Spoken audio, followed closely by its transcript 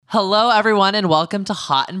Hello, everyone, and welcome to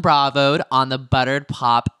Hot and Bravoed on the Buttered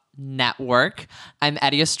Pop Network. I'm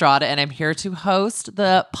Eddie Estrada, and I'm here to host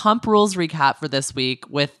the Pump Rules recap for this week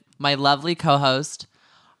with my lovely co-host,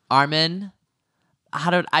 Armin.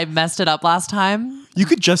 I messed it up last time? You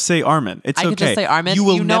could just say Armin. It's okay. I could just say Armin. You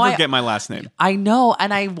will never get my last name. I know,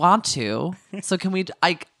 and I want to. So can we?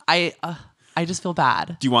 I just feel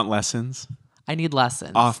bad. Do you want lessons? I need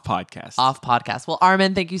lessons. Off podcast. Off podcast. Well,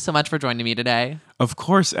 Armin, thank you so much for joining me today. Of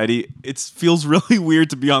course, Eddie. It feels really weird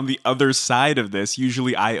to be on the other side of this.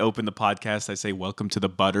 Usually I open the podcast. I say, welcome to the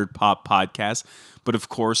Buttered Pop Podcast. But of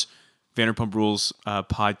course, Vanderpump Rules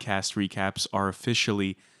podcast recaps are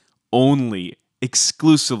officially only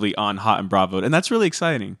exclusively on Hot and Bravo. And that's really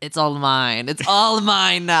exciting. It's all mine. It's all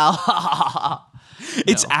mine now.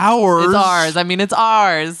 It's ours. It's ours. I mean, it's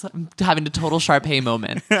ours. I'm having a total Sharpay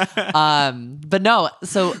moment. But no,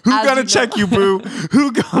 so who gonna check you, boo?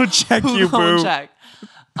 Who gonna check you, boo? Check?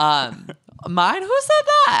 Mine? Who said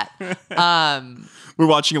that? We're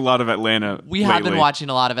watching a lot of Atlanta. We have been watching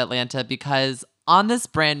a lot of Atlanta because on this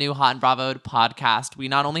brand new Hot and Bravo podcast, we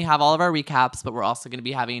not only have all of our recaps, but we're also going to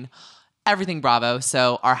be having everything Bravo.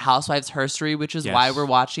 So our Housewives Herstory, which is why we're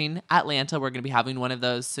watching Atlanta. We're going to be having one of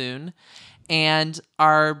those soon. And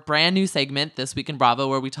our brand new segment, This Week in Bravo,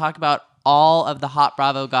 where we talk about all of the hot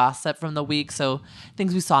Bravo gossip from the week. So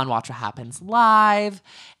things we saw and Watch What Happens Live.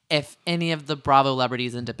 If any of the Bravo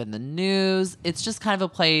celebrities end up in the news, it's just kind of a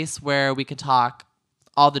place where we can talk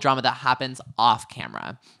all the drama that happens off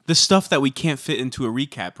camera. The stuff that we can't fit into a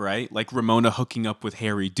recap, right? Like Ramona hooking up with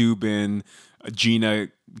Harry Dubin, Gina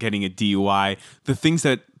getting a DUI. The things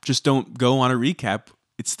that just don't go on a recap.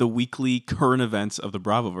 It's the weekly current events of the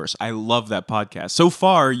Bravoverse. I love that podcast. So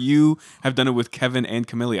far, you have done it with Kevin and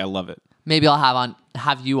Camille. I love it. Maybe I'll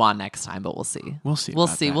have you on next time, but we'll see. We'll see. We'll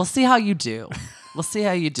see. That. We'll see how you do. We'll see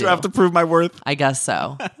how you do. Do I have to prove my worth? I guess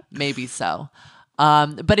so. Maybe so.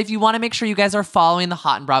 But if you want to make sure you guys are following the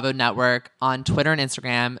Hot and Bravo Network on Twitter and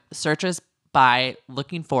Instagram, search us by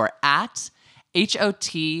looking for at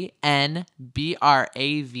HOTNBRAVOD.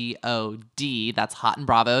 That's Hot and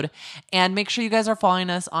Bravoed. And make sure you guys are following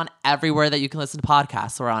us on everywhere that you can listen to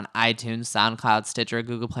podcasts. We're on iTunes, SoundCloud, Stitcher,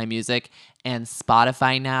 Google Play Music, and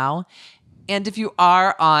Spotify now. And if you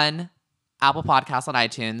are on Apple Podcasts on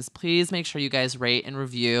iTunes, please make sure you guys rate and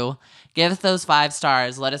review. Give us those 5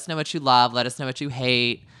 stars. Let us know what you love. Let us know what you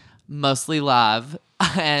hate. Mostly love.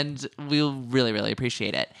 And we'll really, really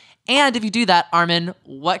appreciate it. And if you do that, Armin,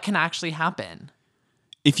 what can actually happen?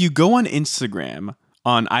 If you go on Instagram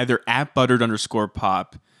on either at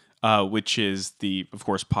 @buttered_pop, which is the, of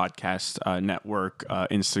course, podcast network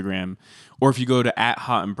Instagram, or if you go to at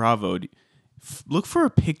Hot and Bravo, look for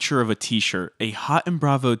a picture of a t-shirt, a Hot and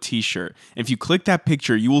Bravo t-shirt. If you click that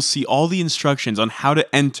picture, you will see all the instructions on how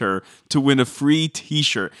to enter to win a free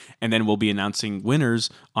t-shirt. And then we'll be announcing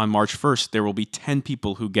winners on March 1st. There will be 10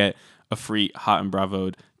 people who get a free Hot and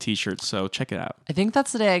Bravo t-shirt. So check it out. I think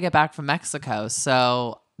that's the day I get back from Mexico.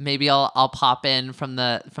 So maybe I'll pop in from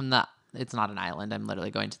the it's not an island. I'm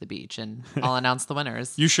literally going to the beach and I'll announce the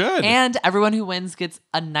winners. You should. And everyone who wins gets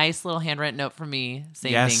a nice little handwritten note from me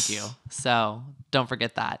saying Yes. thank you. So don't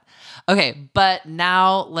forget that. Okay, but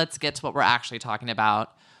now let's get to what we're actually talking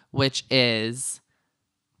about, which is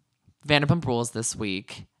Vanderpump Rules this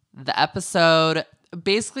week. The episode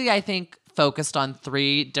basically, I think, focused on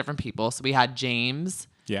 3 different people. So we had James,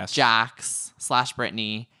 Jax /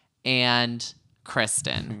 Brittany, and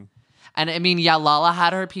Kristen. And I mean, Lala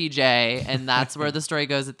had her PJ, and that's where the story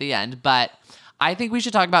goes at the end. But I think we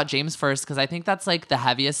should talk about James first, because I think that's like the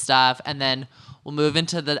heaviest stuff. And then we'll move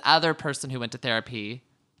into the other person who went to therapy,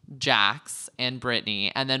 Jax and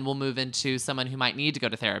Brittany. And then we'll move into someone who might need to go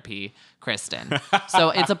to therapy, Kristen. So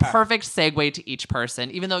it's a perfect segue to each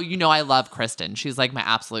person, even though I love Kristen. She's like my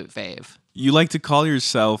absolute fave. You like to call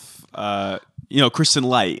yourself, Kristen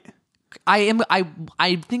Light. I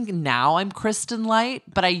think now I'm Kristen Light,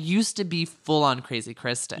 but I used to be full on crazy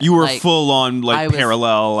Kristen. You were full on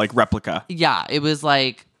parallel, replica. Yeah, it was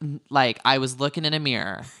like I was looking in a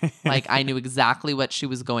mirror. Like I knew exactly what she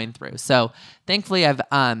was going through. So thankfully I've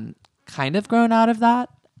kind of grown out of that.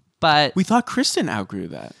 But we thought Kristen outgrew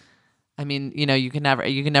that. I mean, you can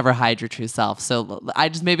never hide your true self. So I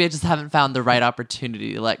just haven't found the right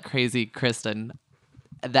opportunity to let crazy Kristen,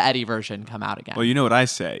 the Eddie version, come out again. Well, you know what I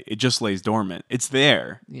say? It just lays dormant. It's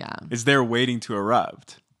there. Yeah. It's there waiting to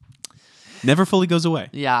erupt. Never fully goes away.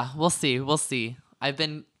 Yeah, we'll see. I've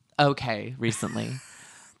been okay recently.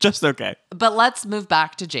 Just okay. But let's move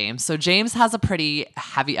back to James. So James has a pretty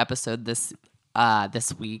heavy episode this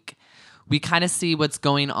week. We kind of see what's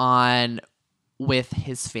going on with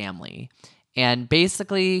his family. And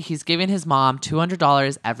basically, he's giving his mom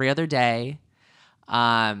 $200 every other day.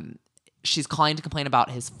 She's calling to complain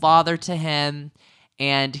about his father to him.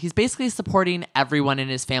 And he's basically supporting everyone in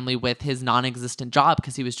his family with his non-existent job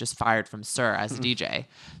because he was just fired from SUR as a DJ.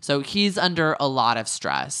 So he's under a lot of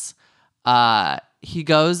stress. He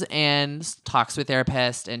goes and talks to a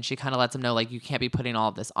therapist, and she kind of lets him know, like, you can't be putting all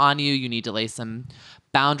of this on you. You need to lay some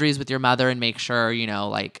boundaries with your mother and make sure, you know,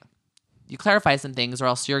 like, you clarify some things, or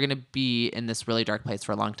else you're going to be in this really dark place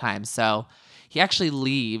for a long time. So he actually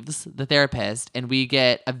leaves the therapist, and we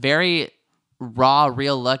get a very raw,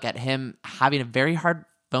 real look at him having a very hard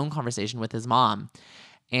phone conversation with his mom.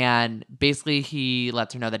 And basically, he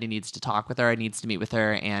lets her know that he needs to talk with her and needs to meet with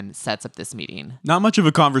her, and sets up this meeting. Not much of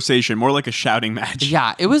a conversation, more like a shouting match.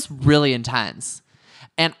 Yeah, it was really intense.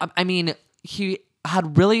 And I mean, he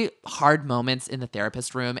had really hard moments in the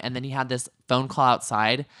therapist room, and then he had this phone call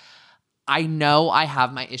outside. I know I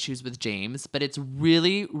have my issues with James, but it's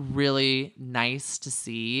really, really nice to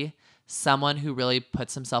see someone who really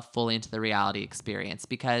puts himself fully into the reality experience,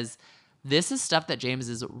 because this is stuff that James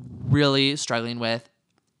is really struggling with.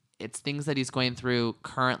 It's things that he's going through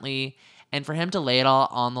currently. And for him to lay it all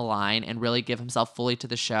on the line and really give himself fully to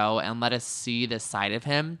the show and let us see this side of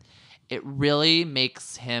him, it really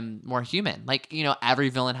makes him more human. Like, you know, every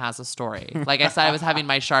villain has a story. Like I said, I was having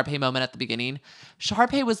my Sharpay moment at the beginning.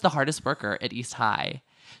 Sharpay was the hardest worker at East High.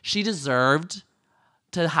 She deserved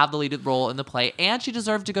to have the lead role in the play, and she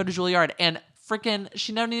deserved to go to Juilliard. And freaking,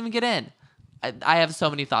 she didn't even get in. I have so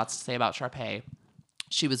many thoughts to say about Sharpay.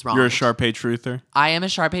 She was wrong. You're a Sharpay truther? I am a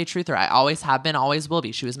Sharpay truther. I always have been, always will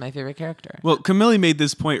be. She was my favorite character. Well, Camille made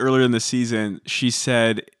this point earlier in the season. She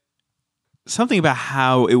said something about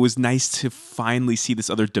how it was nice to finally see this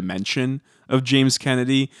other dimension of James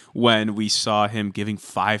Kennedy when we saw him giving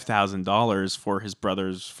 $5,000 for his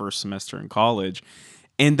brother's first semester in college.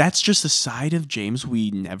 And that's just a side of James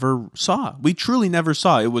we never saw. We truly never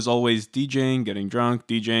saw. It was always DJing, getting drunk,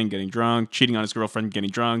 cheating on his girlfriend,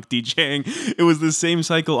 getting drunk, DJing. It was the same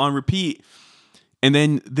cycle on repeat. And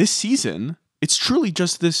then this season, it's truly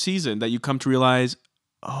just this season that you come to realize,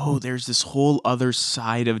 oh, there's this whole other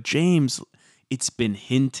side of James. It's been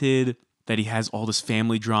hinted that he has all this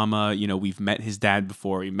family drama. You know, we've met his dad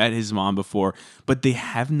before, we met his mom before, but they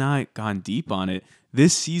have not gone deep on it.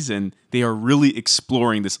 This season, they are really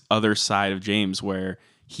exploring this other side of James where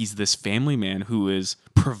he's this family man who is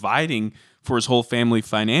providing for his whole family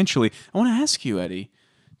financially. I want to ask you, Eddie,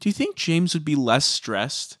 do you think James would be less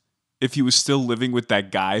stressed if he was still living with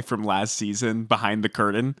that guy from last season behind the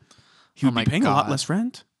curtain? He would be paying a lot less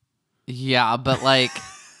rent. Yeah, but like,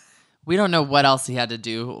 we don't know what else he had to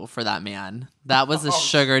do for that man. That was a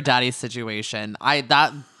sugar daddy situation.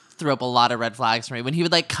 That threw up a lot of red flags for me when he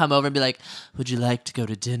would like come over and be like, "Would you like to go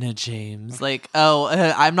to dinner, James?" Like, "Oh,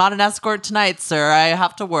 I'm not an escort tonight, sir. I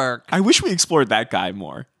have to work." I wish we explored that guy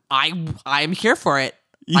more. I'm here for it.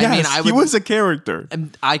 Yes, I mean, he was a character.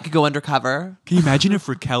 I could go undercover. Can you imagine if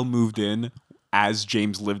Raquel moved in as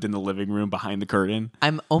James lived in the living room behind the curtain?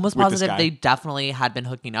 I'm almost positive they definitely had been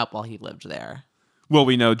hooking up while he lived there. Well,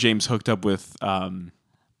 we know James hooked up with, what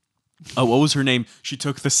was her name? She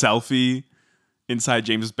took the selfie inside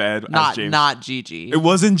James' bed. Not Gigi. It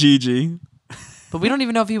wasn't Gigi. But we don't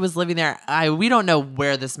even know if he was living there. We don't know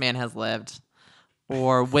where this man has lived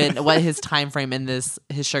or what his time frame in his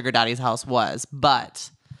sugar daddy's house was. But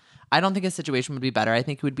I don't think his situation would be better. I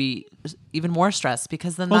think he would be even more stressed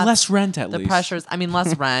because then less rent at least. The pressures. I mean,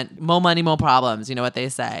 less rent, more money, more problems. You know what they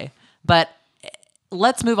say. But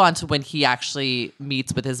let's move on to when he actually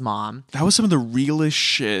meets with his mom. That was some of the realest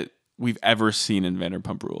shit we've ever seen in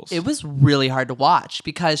Vanderpump Rules. It was really hard to watch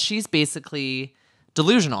because she's basically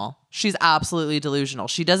delusional. She's absolutely delusional.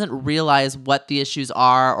 She doesn't realize what the issues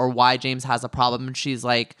are or why James has a problem. And she's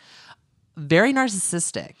like very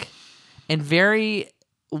narcissistic and very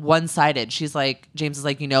one-sided. She's like, James is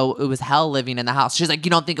like, you know, it was hell living in the house. She's like, you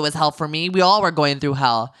don't think it was hell for me? We all were going through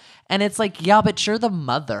hell. And it's like, yeah, but you're the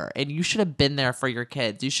mother and you should have been there for your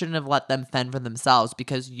kids. You shouldn't have let them fend for themselves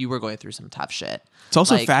because you were going through some tough shit. It's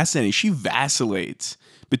also fascinating. She vacillates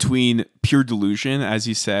between pure delusion, as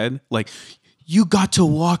you said, like, you got to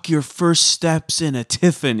walk your first steps in a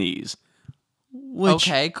Tiffany's. Which,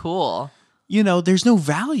 okay, cool. You know, there's no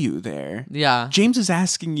value there. Yeah. James is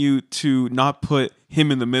asking you to not put him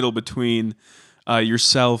in the middle between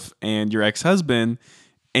yourself and your ex-husband,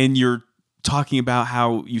 and you're talking about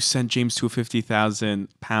how you sent James to a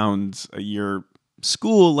 £50,000 a year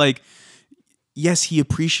school. Like, yes, he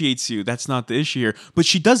appreciates you. That's not the issue here. But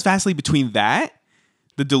she does vacillate between that,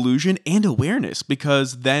 the delusion, and awareness.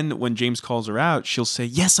 Because then when James calls her out, she'll say,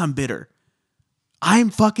 yes, I'm bitter. I'm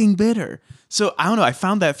fucking bitter. So I don't know. I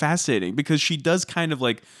found that fascinating because she does kind of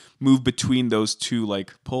like move between those two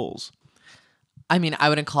like poles. I mean, I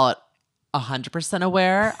wouldn't call it 100%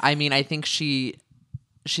 aware. I mean, I think she's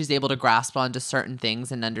able to grasp onto certain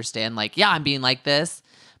things and understand like, yeah, I'm being like this.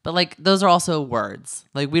 But like those are also words.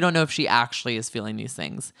 Like we don't know if she actually is feeling these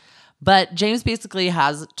things. But James basically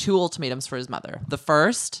has two ultimatums for his mother. The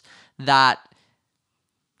first, that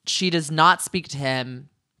she does not speak to him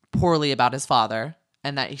poorly about his father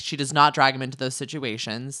and that she does not drag him into those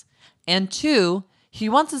situations. And two, he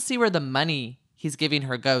wants to see where the money he's giving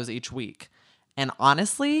her goes each week. And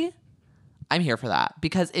honestly, I'm here for that.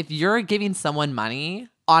 Because if you're giving someone money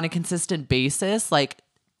on a consistent basis, like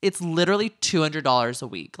it's literally $200 a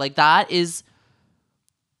week. Like that is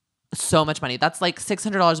so much money. That's like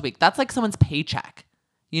 $600 a week. That's like someone's paycheck.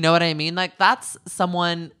 You know what I mean? Like that's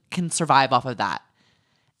someone can survive off of that.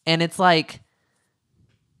 And it's like,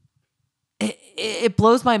 it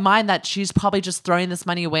blows my mind that she's probably just throwing this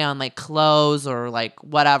money away on like clothes or like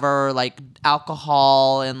whatever, like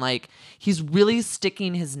alcohol. And like, he's really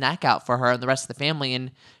sticking his neck out for her and the rest of the family.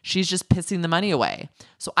 And she's just pissing the money away.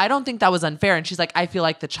 So I don't think that was unfair. And she's like, I feel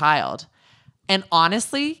like the child. And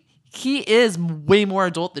honestly, he is way more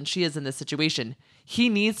adult than she is in this situation. He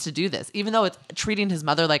needs to do this. Even though it's treating his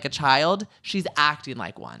mother like a child, she's acting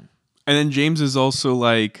like one. And then James is also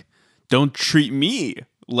like, don't treat me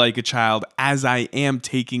like a child as I am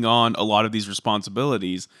taking on a lot of these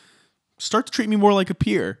responsibilities. Start to treat me more like a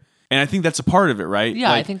peer. And I think that's a part of it, right?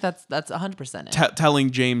 Yeah, like, I think that's 100% it.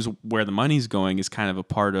 Telling James where the money's going is kind of a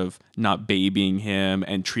part of not babying him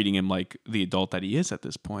and treating him like the adult that he is at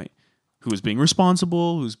this point. Who is being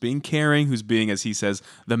responsible, who's being caring, who's being, as he says,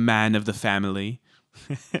 the man of the family.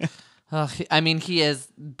 I mean, he is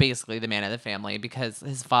basically the man of the family because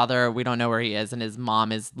his father, we don't know where he is, and his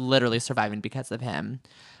mom is literally surviving because of him.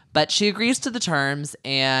 But she agrees to the terms,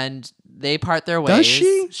 and they part their ways. Does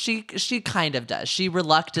she? She kind of does. She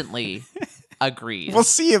reluctantly agrees. We'll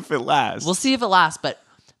see if it lasts. But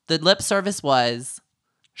the lip service was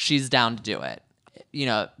she's down to do it. You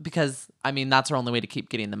know, because, I mean, that's her only way to keep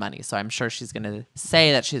getting the money. So I'm sure she's going to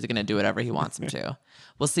say that she's going to do whatever he wants him to.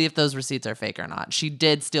 We'll see if those receipts are fake or not. She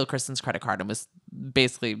did steal Kristen's credit card and was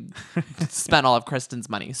basically spent all of Kristen's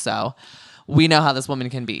money. So we know how this woman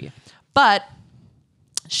can be. But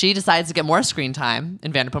she decides to get more screen time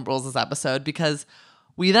in Vanderpump Rules this episode because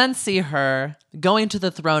we then see her going to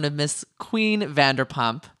the throne of Miss Queen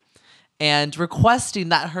Vanderpump and requesting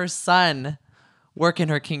that her son work in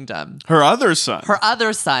her kingdom. Her other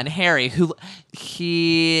son, Harry, who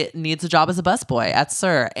he needs a job as a busboy at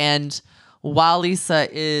SUR. And while Lisa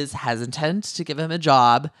is hesitant to give him a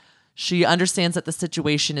job, she understands that the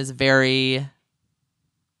situation is very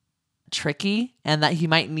tricky and that he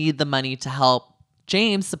might need the money to help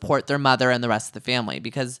James support their mother and the rest of the family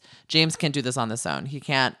because James can't do this on his own. He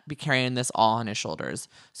can't be carrying this all on his shoulders.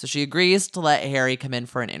 So she agrees to let Harry come in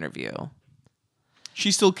for an interview.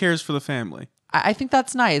 She still cares for the family. I think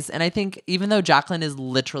that's nice. And I think even though Jacqueline is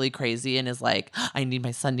literally crazy and is like,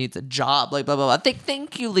 my son needs a job, like blah, blah, blah.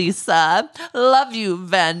 Thank you, Lisa. Love you,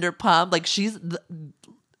 Vanderpump. Like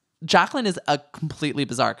Jacqueline is a completely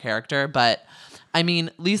bizarre character. But I mean,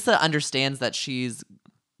 Lisa understands that she's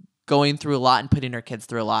going through a lot and putting her kids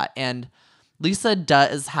through a lot. And Lisa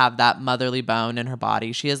does have that motherly bone in her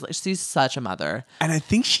body. She's such a mother. And I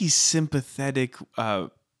think she's sympathetic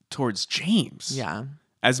towards James. Yeah.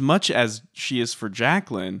 As much as she is for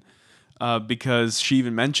Jacqueline, because she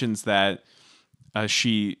even mentions that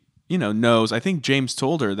she, knows. I think James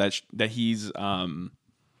told her that he's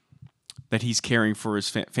caring for his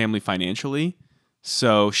family financially,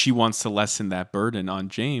 so she wants to lessen that burden on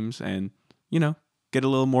James and get a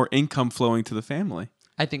little more income flowing to the family.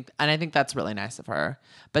 I think that's really nice of her,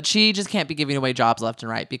 but she just can't be giving away jobs left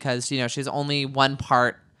and right because she's only one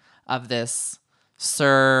part of this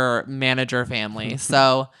SUR manager family.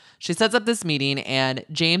 So she sets up this meeting and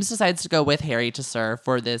James decides to go with Harry to SUR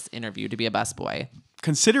for this interview to be a busboy.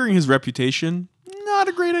 Considering his reputation, not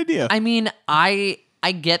a great idea. I mean, I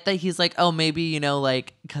get that he's like, oh, maybe,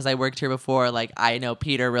 because I worked here before, like I know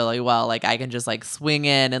Peter really well. Like I can just like swing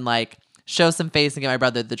in and like show some face and get my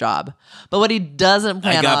brother the job. But what he doesn't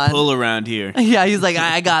plan on... I got pull around here. Yeah, he's like,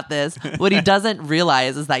 I got this. What he doesn't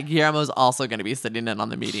realize is that Guillermo's also going to be sitting in on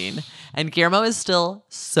the meeting. And Guillermo is still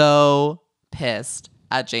so pissed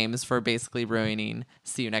at James for basically ruining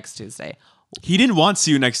See You Next Tuesday. He didn't want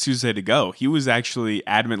See You Next Tuesday to go. He was actually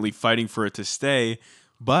adamantly fighting for it to stay.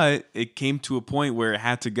 But it came to a point where it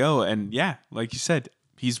had to go. And yeah, like you said,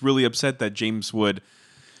 he's really upset that James would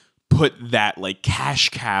put that like cash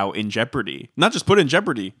cow in jeopardy. Not just put it in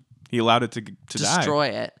jeopardy. He allowed it to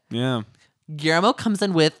destroy die. it. Yeah. Guillermo comes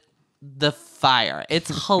in with the fire.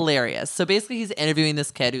 It's hilarious. So basically he's interviewing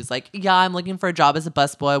this kid who's like, yeah, I'm looking for a job as a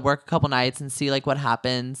busboy, work a couple nights and see like what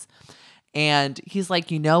happens. And he's like,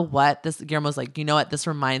 you know what? Guillermo's like, you know what? This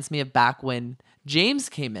reminds me of back when James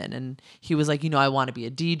came in and he was like, you know, I want to be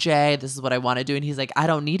a DJ. This is what I want to do. And he's like, I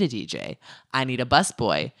don't need a DJ. I need a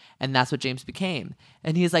busboy. And that's what James became.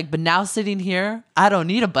 And he's like, but now sitting here, I don't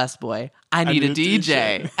need a busboy. I need a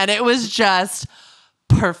DJ. And it was just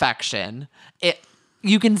perfection.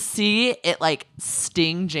 You can see it like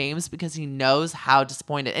sting James because he knows how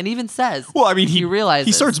disappointed, and even says, well, I mean, he realizes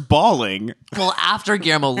he starts bawling. Well, after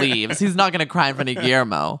Guillermo leaves, he's not going to cry in front of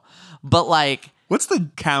Guillermo, but like, what's the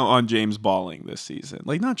count on James bawling this season?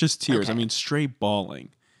 Like, not just tears. Okay. I mean, straight bawling.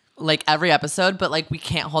 Like every episode, but like we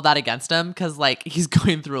can't hold that against him because like he's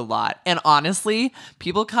going through a lot. And honestly,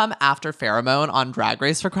 people come after Pheromone on Drag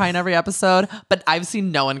Race for crying every episode, but I've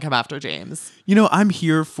seen no one come after James. You know, I'm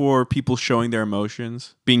here for people showing their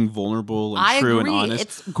emotions, being vulnerable and true and honest.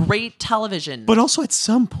 It's great television. But also at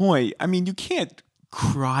some point, I mean, you can't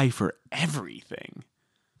cry for everything.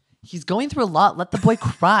 He's going through a lot. Let the boy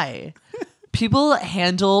cry. People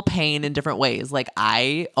handle pain in different ways. Like,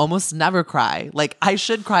 I almost never cry. Like, I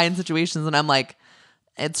should cry in situations, and I'm like,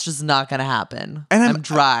 it's just not going to happen. And I'm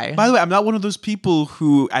dry. By the way, I'm not one of those people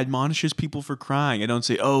who admonishes people for crying. I don't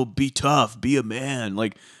say, oh, be tough, be a man.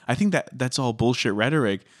 Like, I think that's all bullshit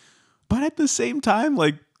rhetoric. But at the same time,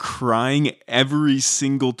 like, crying every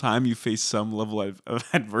single time you face some level of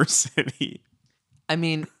adversity. I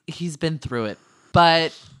mean, he's been through it.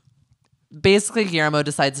 But basically, Guillermo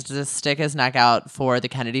decides to just stick his neck out for the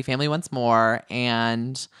Kennedy family once more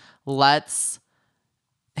and lets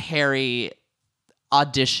Harry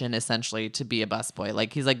audition essentially to be a busboy.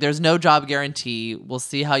 Like, he's like, there's no job guarantee. We'll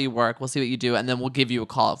see how you work. We'll see what you do. And then we'll give you a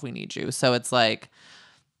call if we need you. So it's like,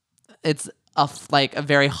 it's a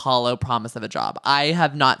very hollow promise of a job. I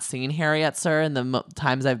have not seen Harry at SUR in the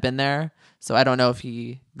times I've been there. So I don't know if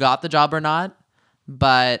he got the job or not.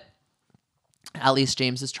 But at least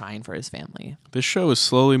James is trying for his family. This show is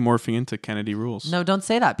slowly morphing into Kennedy Rules. No, don't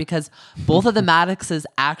say that because both of the Maddoxes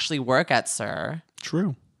actually work at SUR.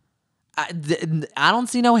 True. I don't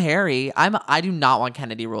see no Harry. I do not want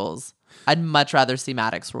Kennedy Rules. I'd much rather see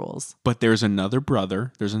Maddox Rules. But there's another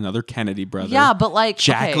brother. There's another Kennedy brother. Yeah, but like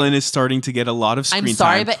Jacqueline is starting to get a lot of screen time. I'm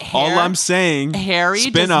sorry, but all I'm saying,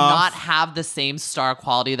 Harry does not have the same star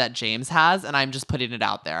quality that James has, and I'm just putting it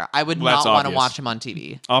out there. I would not want to watch him on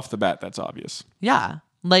TV. Off the bat, that's obvious. Yeah,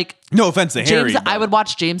 like no offense to Harry. I would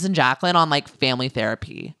watch James and Jacqueline on like Family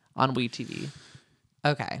Therapy on WeTV.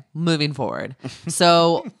 Okay, moving forward.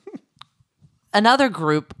 So another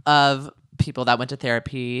group of people that went to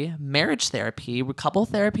therapy, marriage therapy, couple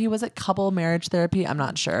therapy. Was it couple marriage therapy? I'm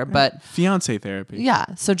not sure, but fiance therapy.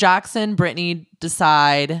 Yeah. So Jackson, Brittany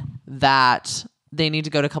decide that they need to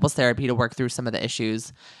go to couples therapy to work through some of the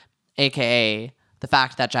issues, aka the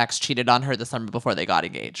fact that Jax cheated on her the summer before they got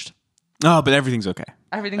engaged. Oh, but everything's okay.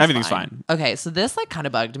 Everything's fine. Okay, so this like kind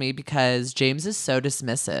of bugged me because James is so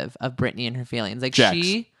dismissive of Brittany and her feelings. Like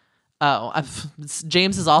Jax.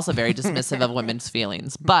 James is also very dismissive of women's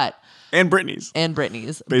feelings, but and Brittany's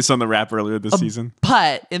based on the rap earlier this season.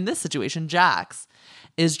 But in this situation, Jax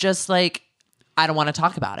is just like, I don't want to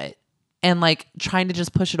talk about it, and like trying to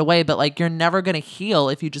just push it away. But like, you're never gonna heal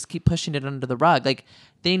if you just keep pushing it under the rug. Like,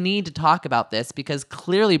 they need to talk about this because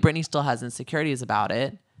clearly Brittany still has insecurities about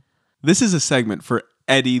it. This is a segment for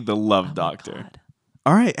Eddie the Love Doctor. God.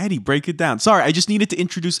 All right, Eddie, break it down. Sorry, I just needed to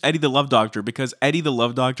introduce Eddie the Love Doctor because Eddie the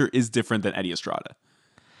Love Doctor is different than Eddie Estrada.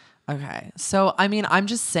 Okay. So, I mean, I'm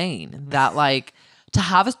just saying that, like, to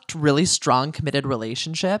have a really strong, committed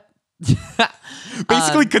relationship.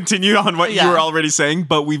 Basically, continue on what you were already saying,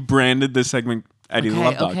 but we've branded this segment Eddie the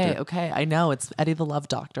Love Doctor. Okay. I know it's Eddie the Love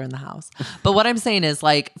Doctor in the house. But what I'm saying is,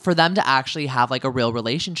 like, for them to actually have, like, a real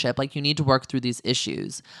relationship, like, you need to work through these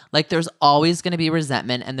issues. Like, there's always going to be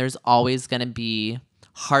resentment and there's always going to be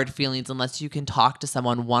hard feelings unless you can talk to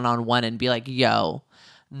someone one-on-one and be like, yo,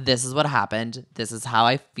 this is what happened. This is how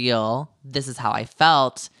I feel. This is how I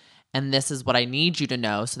felt. And this is what I need you to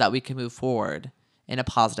know so that we can move forward in a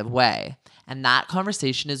positive way. And that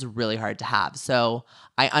conversation is really hard to have. So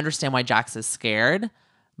I understand why Jax is scared,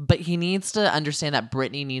 but he needs to understand that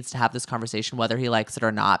Brittany needs to have this conversation whether he likes it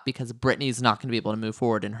or not, because Brittany's not going to be able to move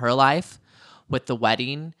forward in her life with the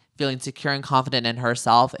wedding, feeling secure and confident in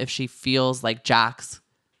herself if she feels like Jax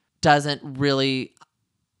doesn't really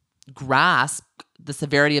grasp the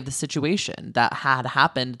severity of the situation that had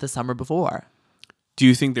happened the summer before. Do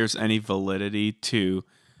you think there's any validity to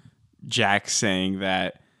Jax saying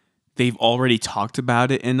that they've already talked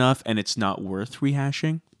about it enough and it's not worth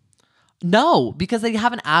rehashing? No, because they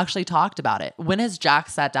haven't actually talked about it. When has Jack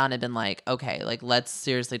sat down and been like, okay, like, let's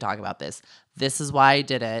seriously talk about this. This is why I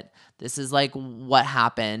did it. This is like what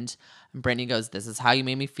happened. And Brittany goes, this is how you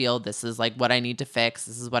made me feel. This is like what I need to fix.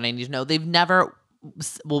 This is what I need to know. They've never,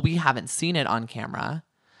 well, we haven't seen it on camera,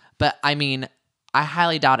 but I mean, I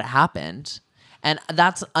highly doubt it happened. And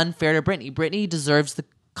that's unfair to Brittany. Brittany deserves the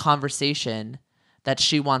conversation that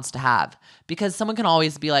she wants to have, because someone can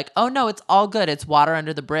always be like, oh no, it's all good. It's water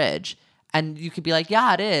under the bridge. And you could be like,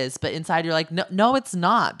 yeah, it is. But inside you're like, no, it's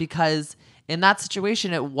not, because in that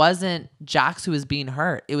situation, it wasn't Jax who was being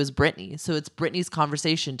hurt. It was Brittany. So it's Brittany's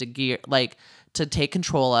conversation to take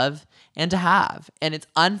control of and to have. And it's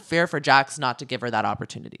unfair for Jax not to give her that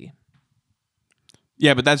opportunity.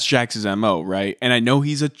 Yeah, but that's Jax's MO, right? And I know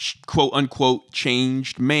he's a quote unquote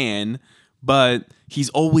changed man, but he's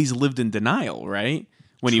always lived in denial, right?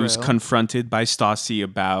 When he was confronted by Stassi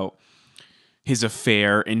about his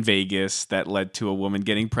affair in Vegas that led to a woman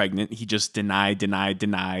getting pregnant, he just denied,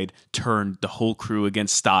 turned the whole crew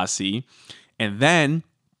against Stassi. And then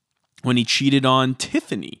when he cheated on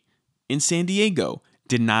Tiffany in San Diego,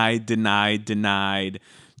 denied,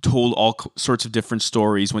 told all sorts of different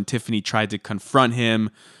stories. When Tiffany tried to confront him,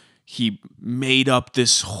 he made up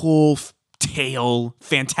this whole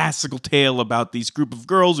fantastical tale about these group of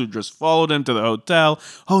girls who just followed him to the hotel.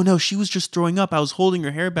 Oh no, she was just throwing up. I was holding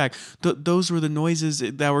her hair back. Those were the noises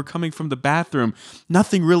that were coming from the bathroom.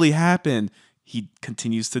 Nothing really happened. He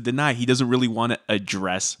continues to deny. He doesn't really want to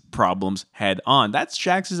address problems head on. That's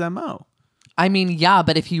Jax's MO. I mean, yeah,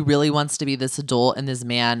 but if he really wants to be this adult and this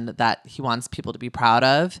man that he wants people to be proud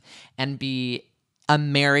of and be a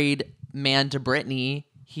married man to Brittany,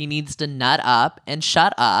 he needs to nut up and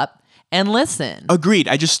shut up and listen. Agreed.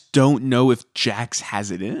 I just don't know if Jax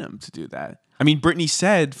has it in him to do that. I mean, Brittany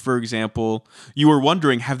said, for example, you were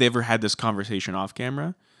wondering, have they ever had this conversation off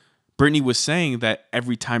camera? Brittany was saying that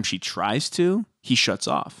every time she tries to, he shuts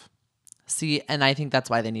off. See, and I think that's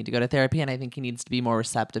why they need to go to therapy, and I think he needs to be more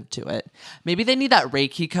receptive to it. Maybe they need that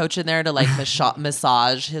Reiki coach in there to like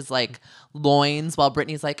massage his like loins while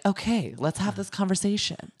Brittany's like, okay, let's have this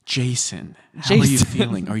conversation. Jason, how are you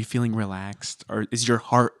feeling? Are you feeling relaxed? Or is your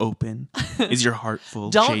heart open? Is your heart full?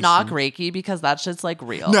 Don't Jason? knock Reiki, because that shit's like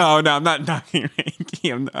real. No, I'm not knocking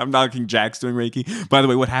Reiki. I'm knocking Jax doing Reiki. By the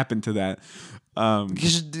way, what happened to that?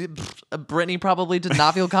 Brittany probably did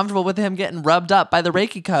not feel comfortable with him getting rubbed up by the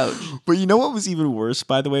Reiki coach. But you know what was even worse,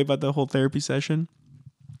 by the way, about the whole therapy session?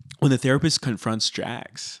 When the therapist confronts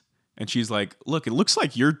Jax and she's like, look, it looks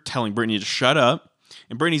like you're telling Brittany to shut up,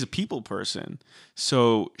 and Brittany's a people person,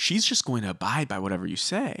 so she's just going to abide by whatever you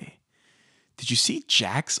say. Did you see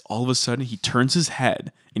Jax? All of a sudden, he turns his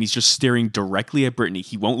head and he's just staring directly at Brittany.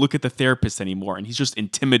 He won't look at the therapist anymore, and he's just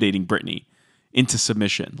intimidating Brittany into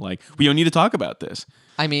submission. Like, we don't need to talk about this.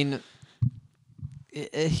 I mean,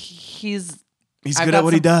 he's good at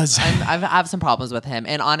what he does. I have some problems with him,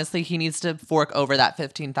 and honestly, he needs to fork over that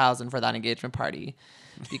 $15,000 for that engagement party,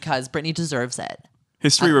 because Brittany deserves it.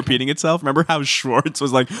 History repeating itself. Remember how Schwartz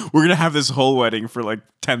was like, "We're gonna have this whole wedding for like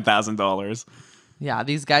 $10,000." Yeah,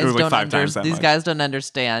 these guys guys don't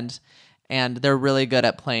understand, and they're really good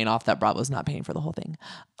at playing off that Bravo's not paying for the whole thing.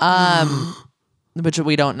 Which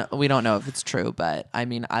we don't know if it's true, but I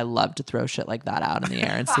mean, I love to throw shit like that out in the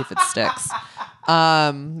air and see if it sticks.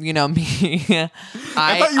 You know me.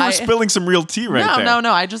 I thought you were spilling some real tea there.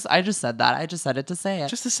 No. I just said that. I just said it to say it.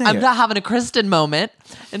 Just to say I'm it. not having a Kristen moment.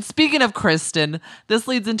 And speaking of Kristen, this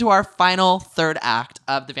leads into our final third act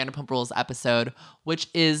of the Vanderpump Rules episode, which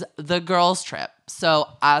is the girls' trip. So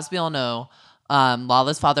as we all know,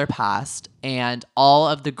 Lala's father passed, and all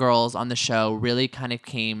of the girls on the show really kind of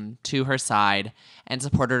came to her side and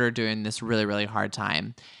supported her during this really, really hard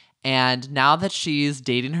time. And now that she's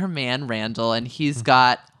dating her man, Randall, and he's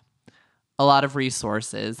got a lot of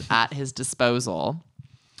resources at his disposal,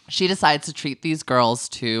 she decides to treat these girls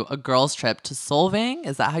to a girls' trip to Solvang.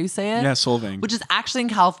 Is that how you say it? Yeah, Solvang. Which is actually in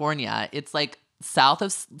California. It's like south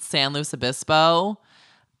of San Luis Obispo.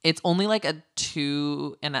 It's only like a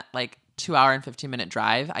 2 hour and 15-minute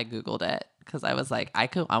drive. I Googled it because I was like, I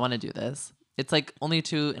want to do this. It's like only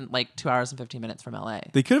 2 hours and 15 minutes from LA.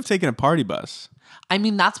 They could have taken a party bus. I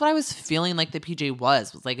mean, that's what I was feeling like the PJ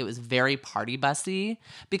was like, it was very party bussy,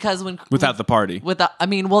 because without the party.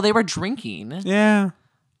 They were drinking. Yeah.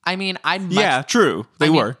 I mean, true. They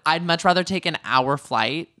were. I'd much rather take an hour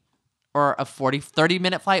flight or a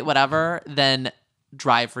 30-minute flight, whatever, than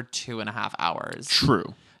drive for 2.5 hours.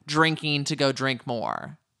 True. Drinking to go drink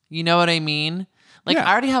more. You know what I mean? Like, yeah.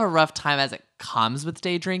 I already have a rough time as it comes with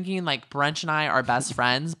day drinking. Like, Brunch and I are best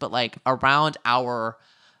friends, but like around hour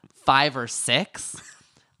 5 or 6,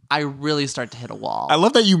 I really start to hit a wall. I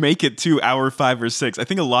love that you make it to hour 5 or 6. I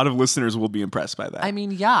think a lot of listeners will be impressed by that. I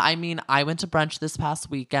mean, yeah. I mean, I went to brunch this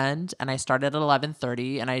past weekend and I started at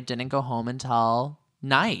 11:30 and I didn't go home until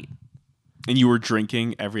night. And you were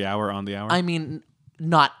drinking every hour on the hour? I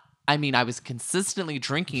mean, I was consistently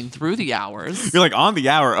drinking through the hours. You're like, on the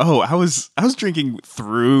hour. Oh, I was drinking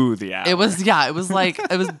through the hour. It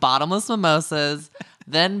was bottomless mimosas,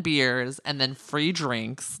 then beers, and then free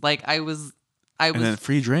drinks. Like I was and then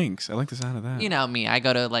free drinks. I like the sound of that. You know me, I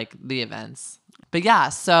go to like the events. But yeah,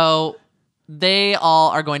 so they all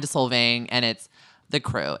are going to Solvang and it's the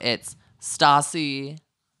crew. It's Stassi,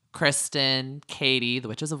 Kristen, Katie, the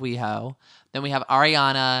Witches of WeHo. Then we have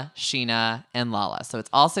Ariana, Sheena, and Lala. So it's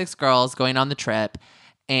all 6 girls going on the trip.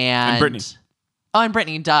 And Brittany. Oh, and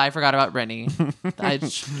Brittany. Duh, I forgot about Brittany.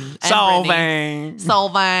 Solvang.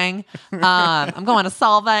 Solvang. I'm going to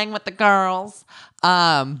Solvang with the girls.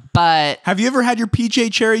 But have you ever had your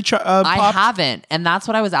PJ cherry popped? I haven't. And that's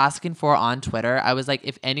what I was asking for on Twitter. I was like,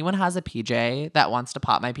 if anyone has a PJ that wants to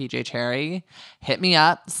pop my PJ cherry, hit me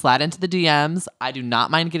up, slide into the DMs. I do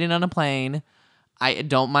not mind getting on a plane. I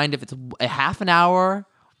don't mind if it's a half an hour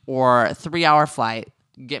or a 3-hour flight.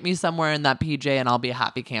 Get me somewhere in that PJ and I'll be a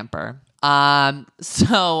happy camper.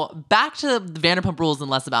 So back to the Vanderpump Rules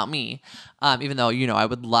and less about me. Even though, I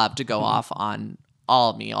would love to go off on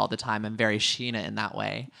all of me all the time. I'm very Sheena in that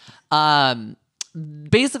way.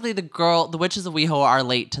 Basically the Witches of WeHo are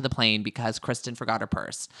late to the plane because Kristen forgot her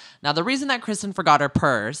purse. Now, the reason that Kristen forgot her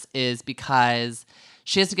purse is because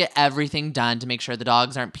she has to get everything done to make sure the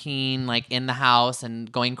dogs aren't peeing like in the house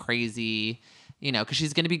and going crazy, because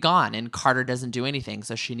she's going to be gone and Carter doesn't do anything.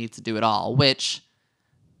 So she needs to do it all, which,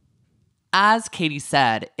 as Katie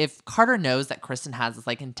said, if Carter knows that Kristen has this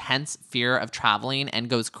like intense fear of traveling and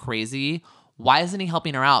goes crazy, why isn't he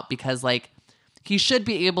helping her out? Because like he should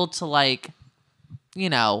be able to like,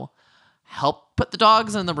 help put the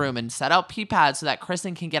dogs in the room and set out pee pads so that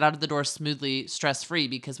Kristen can get out of the door smoothly, stress-free.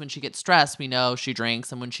 Because when she gets stressed, we know she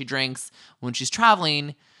drinks. And when she drinks, when she's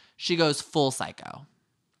traveling, she goes full psycho.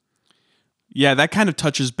 Yeah, that kind of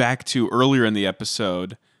touches back to earlier in the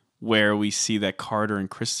episode where we see that Carter and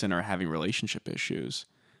Kristen are having relationship issues.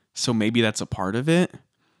 So maybe that's a part of it.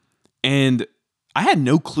 And I had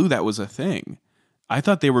no clue that was a thing. I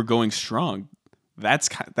thought they were going strong. That's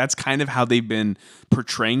kind of how they've been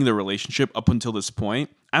portraying the relationship up until this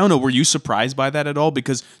point. I don't know. Were you surprised by that at all?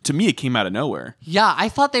 Because to me, it came out of nowhere. Yeah, I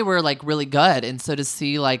thought they were like really good. And so to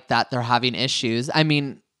see like that they're having issues, I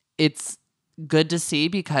mean, it's good to see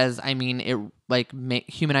because it like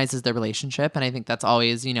humanizes their relationship. And I think that's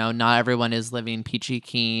always, not everyone is living peachy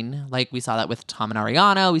keen. Like we saw that with Tom and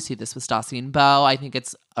Ariana. We see this with Stassi and Beau. I think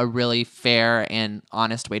it's a really fair and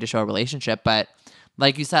honest way to show a relationship. But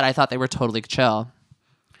like you said, I thought they were totally chill.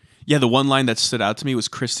 Yeah, the one line that stood out to me was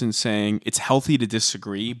Kristen saying, it's healthy to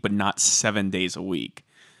disagree, but not 7 days a week.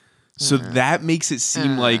 So that makes it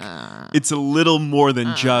seem like it's a little more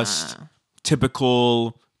than just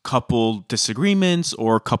typical couple disagreements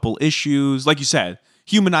or couple issues. Like you said,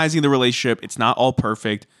 humanizing the relationship. It's not all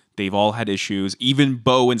perfect. They've all had issues. Even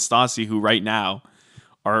Beau and Stassi, who right now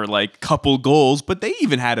are like couple goals, but they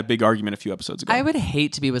even had a big argument a few episodes ago. I would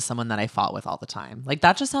hate to be with someone that I fought with all the time. Like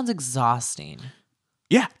that just sounds exhausting.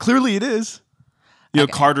 Yeah, clearly it is.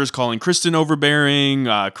 Okay. Carter's calling Kristen overbearing.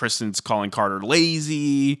 Kristen's calling Carter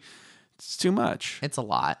lazy. It's too much. It's a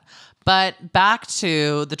lot. But back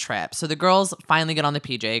to the trip. So the girls finally get on the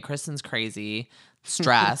PJ. Kristen's crazy,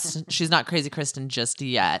 stressed. She's not crazy Kristen just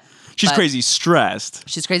yet. She's crazy stressed.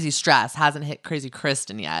 She's crazy stressed. Hasn't hit crazy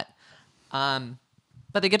Kristen yet.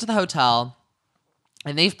 But they get to the hotel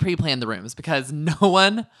and they've pre-planned the rooms because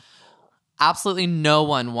absolutely no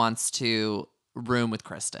one wants to room with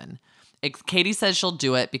Kristen. Katie says she'll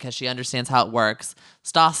do it because she understands how it works.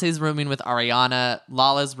 Stassi's rooming with Ariana,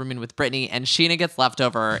 Lala's rooming with Brittany, and Sheena gets left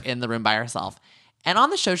over in the room by herself. And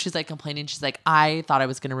on the show, she's like complaining. She's like, I thought I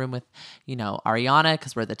was going to room with, Ariana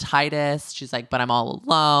because we're the tightest. She's like, but I'm all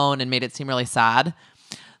alone, and made it seem really sad.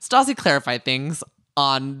 Stassi clarified things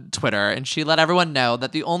on Twitter, and she let everyone know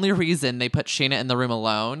that the only reason they put Sheena in the room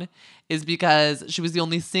alone is because she was the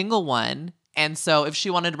only single one. And so if she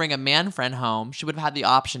wanted to bring a man friend home, she would have had the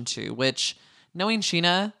option to, which, knowing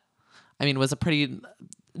Sheena, was a pretty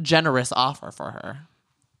generous offer for her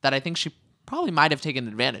that I think she probably might have taken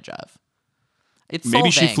advantage of. It's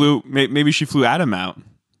maybe she flew Adam out.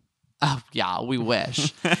 Oh, yeah, we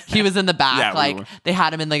wish. He was in the back. They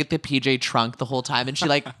had him in like the PJ trunk the whole time. And she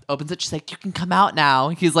like opens it. She's like, you can come out now.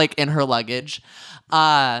 He's like in her luggage.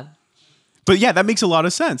 But yeah, that makes a lot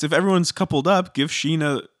of sense. If everyone's coupled up, give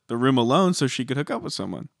Sheena the room alone so she could hook up with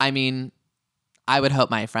someone. I would hope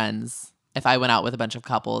my friends if I went out with a bunch of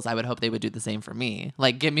couples, I would hope they would do the same for me.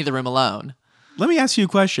 Like, give me the room alone. Let me ask you a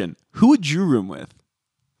question. Who would you room with?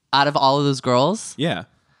 Out of all of those girls, Yeah.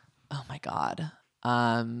 oh my God.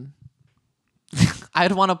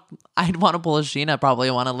 I'd want to pull a Sheena, probably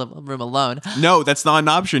want to live room alone. No, that's not an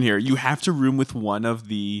option here. You have to room with one of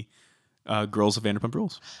the girls of Vanderpump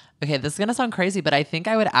Rules. Okay, this is going to sound crazy, but I think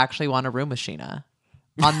I would actually want to room with Sheena.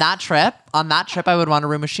 On that trip, I would want to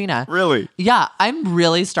room with Sheena. Really? Yeah, I'm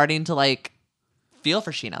really starting to like feel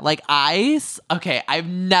for Sheena. Like I've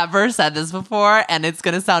never said this before, and it's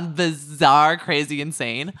going to sound bizarre, crazy,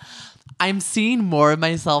 insane. I'm seeing more of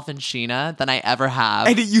myself in Sheena than I ever have.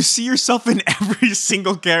 And you see yourself in every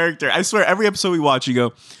single character. I swear, every episode we watch, you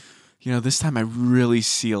go, this time I really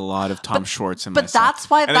see a lot of Tom Schwartz in myself. But that's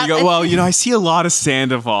why. And then you go, I see a lot of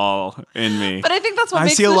Sandoval in me. But I think that's what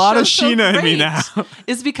makes I see a lot of show Sheena so in me great, now.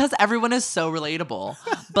 Is because everyone is so relatable.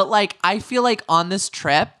 But like, I feel like on this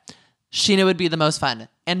trip, Sheena would be the most fun,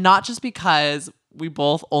 and not just because we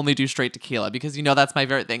both only do straight tequila, because that's my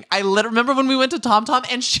favorite thing. I literally remember when we went to Tom Tom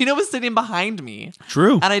and Sheena was sitting behind me.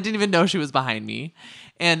 True. And I didn't even know she was behind me.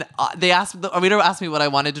 And the waiter asked me what I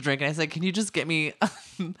wanted to drink, and I said, "Can you just get me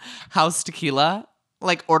house tequila?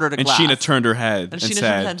 Like, ordered a glass." And Sheena turned her head and Sheena said,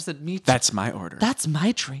 turned her head and said, "Me too. That's my order." That's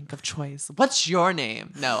my drink of choice. What's your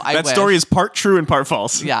name?" No, I that wish. story is part true and part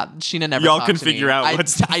false. Yeah, Sheena never. Y'all talked can to figure me. out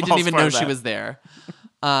what's the I didn't false even part know of she that. was there.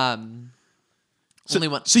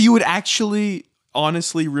 So you would actually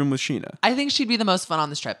honestly room with Sheena? I think she'd be the most fun on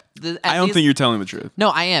this trip. I don't think you're telling the truth. No,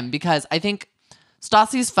 I am, because I think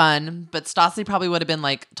Stassi's fun, but Stassi probably would have been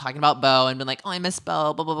like talking about Beau and been like, "Oh, I miss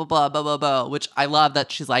Beau, blah blah blah blah blah blah blah," which I love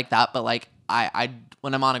that she's like that. But like, I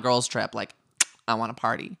when I'm on a girls' trip, like, I want to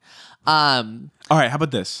party. All right, how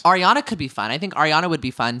about this? Ariana could be fun. I think Ariana would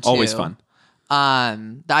be fun too. Always fun.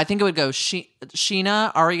 I think it would go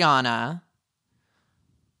Sheena, Ariana,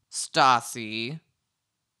 Stassi,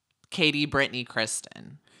 Katie, Brittany,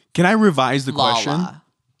 Kristen. Can I revise the Lala. question?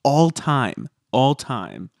 All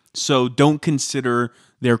time. So don't consider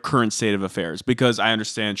their current state of affairs, because I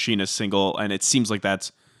understand Sheena's single and it seems like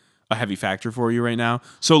that's a heavy factor for you right now.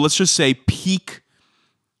 So let's just say peak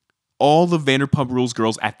all the Vanderpump Rules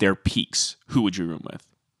girls at their peaks. Who would you room with?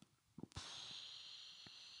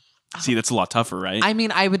 See, that's a lot tougher, right? I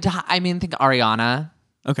mean, I think Ariana.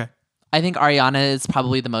 Okay. I think Ariana is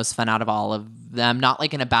probably the most fun out of all of them. Not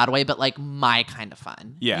like in a bad way, but like my kind of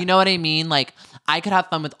fun. Yeah. You know what I mean? Like, I could have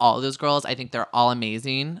fun with all of those girls. I think they're all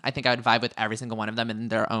amazing. I think I would vibe with every single one of them in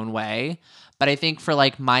their own way. But I think for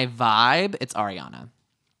like my vibe, it's Ariana.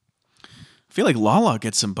 I feel like Lala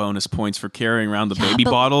gets some bonus points for carrying around the baby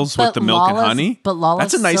but- bottles but with the milk and Lala's- honey. but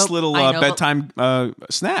Lala's That's a nice so- little I know, but- bedtime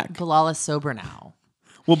snack. But Lala's sober now.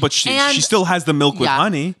 Well, but she And- still has the milk with Yeah,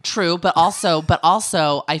 honey. True, but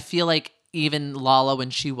also, I feel like even Lala, when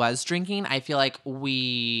she was drinking, I feel like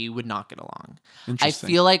we would not get along. I Interesting.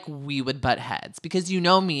 feel like we would butt heads, because you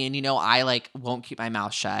know me, and I like won't keep my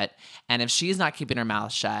mouth shut. And if she's not keeping her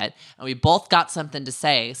mouth shut, and we both got something to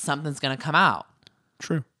say, something's gonna come out.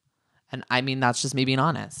 True. And I mean, that's just me being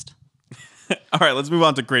honest. All right, let's move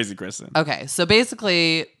on to Crazy Kristen. Okay, so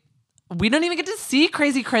basically, we don't even get to see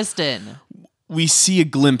Crazy Kristen. We see a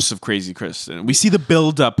glimpse of Crazy Kristen. We see the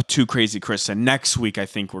build up to Crazy Kristen. Next week, I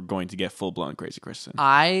think we're going to get full blown Crazy Kristen.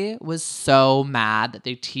 I was so mad that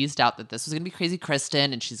they teased out that this was going to be Crazy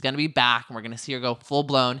Kristen and she's going to be back and we're going to see her go full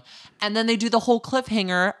blown. And then they do the whole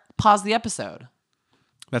cliffhanger, pause the episode.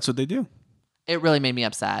 That's what they do. It really made me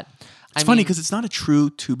upset. It's funny because it's not a true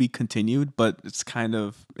to be continued, but it's kind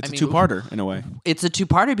of, it's a two-parter in a way. It's a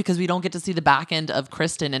two-parter because we don't get to see the back end of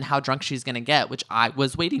Kristen and how drunk she's going to get, which I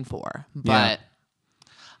was waiting for. But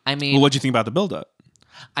I mean, Well, what'd you think about the build up?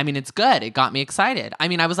 I mean, it's good. It got me excited. I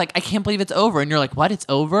mean, I was like, I can't believe it's over. And you're like, what? It's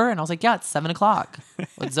over? And I was like, yeah, it's 7:00.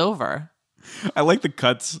 It's over. I like the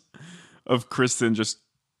cuts of Kristen just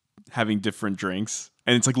having different drinks.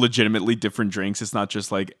 And it's like legitimately different drinks. It's not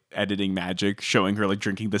just like editing magic, showing her like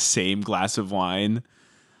drinking the same glass of wine.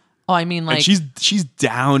 Oh, I mean, like, And she's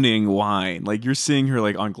downing wine. Like you're seeing her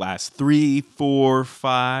like on glass 3, 4,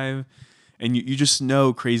 5. And you just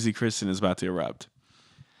know Crazy Kristen is about to erupt.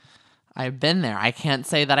 I've been there. I can't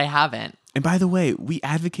say that I haven't. And by the way, we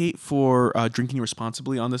advocate for drinking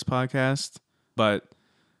responsibly on this podcast, but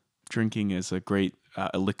drinking is a great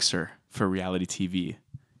elixir for reality TV.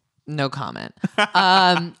 No comment.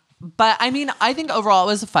 But I mean, I think overall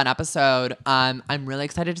it was a fun episode. I'm really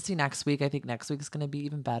excited to see next week. I think next week is going to be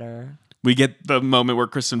even better. We get the moment where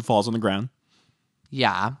Kristen falls on the ground.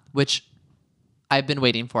 Yeah, which I've been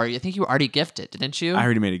waiting for. I think you already gifted, didn't you? I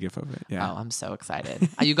already made a gif of it. Yeah. Oh, I'm so excited.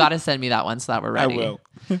 You got to send me that one so that we're I ready. will.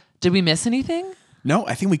 Did we miss anything? No,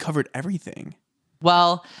 I think we covered everything.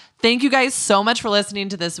 Well, thank you guys so much for listening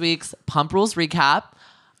to this week's Pump Rules Recap.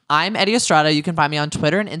 I'm Eddie Estrada. You can find me on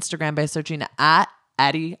Twitter and Instagram by searching at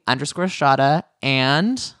Eddie_Estrada.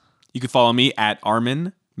 And you can follow me at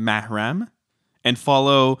Armin Mahram. And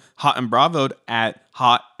follow Hot and Bravoed at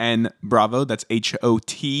Hot and Bravo. That's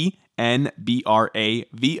HOTNBRAVOD.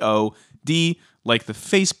 Like the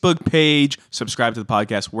Facebook page. Subscribe to the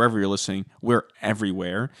podcast wherever you're listening. We're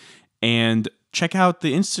everywhere. And check out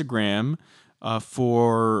the Instagram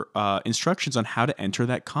for instructions on how to enter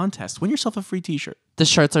that contest. Win yourself a free t-shirt. the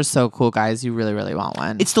shirts are so cool, guys. You really, really want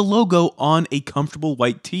one. It's the logo on a comfortable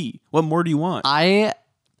white tee. What more do you want? I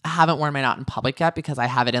haven't worn mine out in public yet because I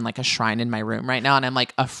have it in like a shrine in my room right now, and I'm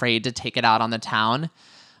like afraid to take it out on the town.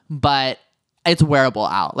 But it's wearable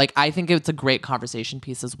out. Like, I think it's a great conversation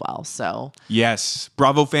piece as well. So Yes,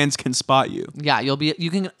 Bravo fans can spot you. yeah, you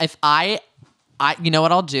can, if I, you know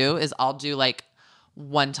what I'll do is I'll do like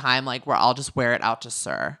one time, like where I'll just wear it out to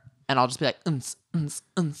Sir, and I'll just be like,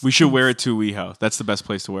 We should wear it to WeHo. That's the best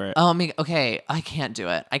place to wear it. oh, okay, I can't do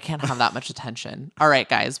it. I can't have that much attention. All right,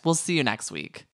 guys, we'll see you next week.